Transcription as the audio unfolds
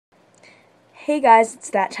Hey guys,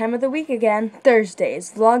 it's that time of the week again,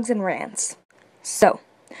 Thursdays, Vlogs and Rants. So,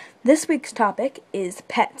 this week's topic is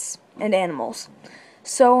pets and animals.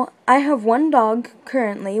 So, I have one dog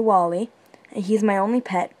currently, Wally, and he's my only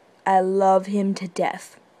pet. I love him to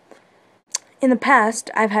death. In the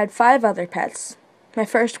past, I've had 5 other pets. My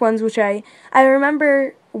first ones, which I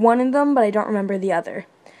remember one of them, but I don't remember the other.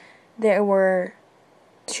 There were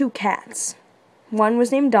 2 cats. One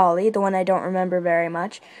was named Dolly, the one I don't remember very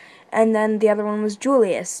much. And then the other one was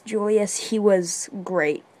Julius. Julius, he was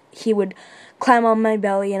great. He would climb on my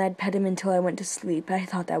belly and I'd pet him until I went to sleep. I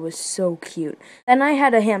thought that was so cute. Then I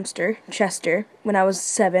had a hamster, Chester, when I was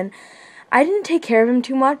 7. I didn't take care of him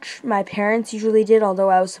too much. My parents usually did, although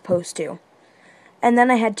I was supposed to. And then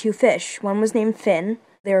I had 2 fish. One was named Finn.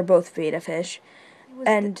 They were both betta fish.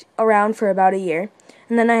 And around for about a year.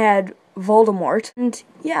 And then I had Voldemort. And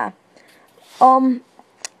yeah.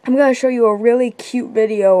 I'm going to show you a really cute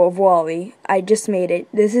video of Wally. I just made it.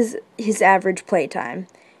 This is his average playtime.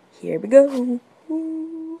 Here we go.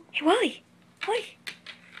 Hey, Wally. Wally.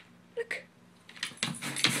 Look.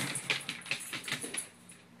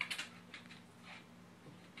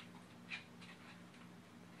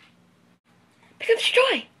 Pick up the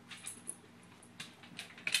toy.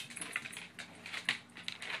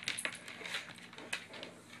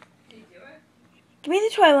 Can you do it? Give me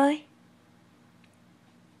the toy, Wally.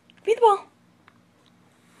 Give me the ball.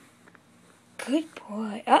 Good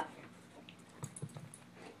boy. Up.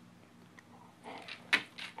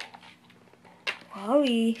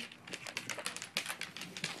 Wally.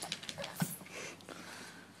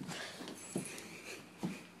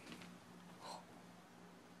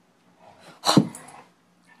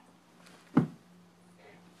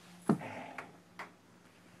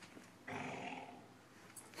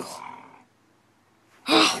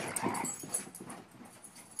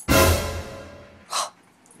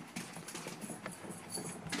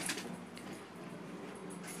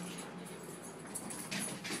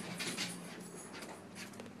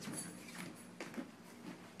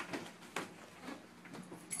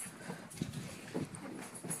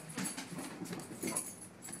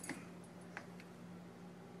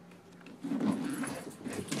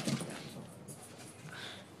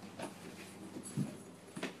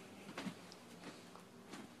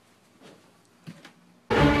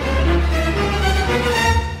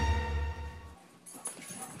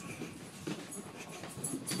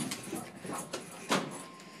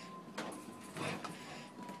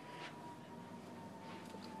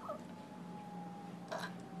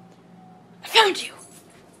 Found you!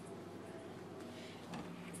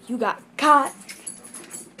 You got caught.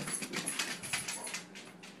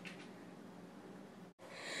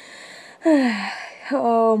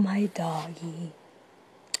 Oh, my doggy.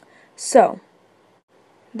 So,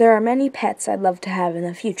 there are many pets I'd love to have in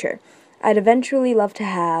the future. I'd eventually love to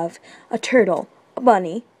have a turtle, a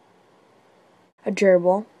bunny, a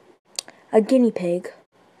gerbil, a guinea pig,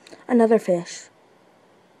 another fish,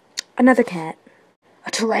 another cat, a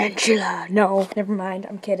tarantula. No, never mind.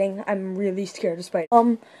 I'm kidding. I'm really scared of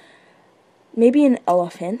spiders. Maybe an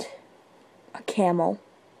elephant, a camel,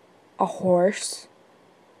 a horse,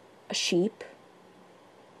 a sheep,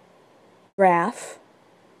 a giraffe,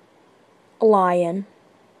 a lion,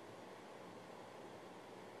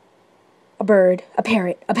 a bird, a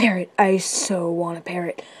parrot. I so want a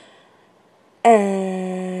parrot. And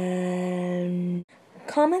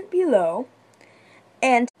comment below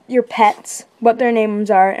and your pets, what their names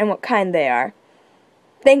are and what kind they are.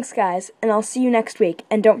 Thanks, guys, and I'll see you next week.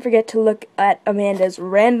 And don't forget to look at Amanda's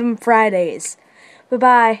Random Fridays.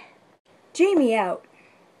 Bye-bye. Jamie out.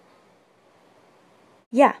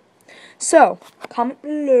 Yeah. So, comment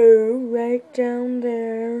below, right down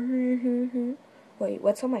there. Wait,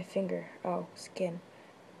 what's on my finger? Oh, skin.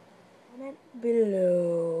 Comment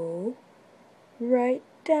below, right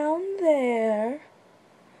down there.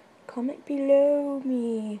 Comment below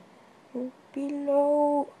me.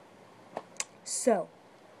 Below. So,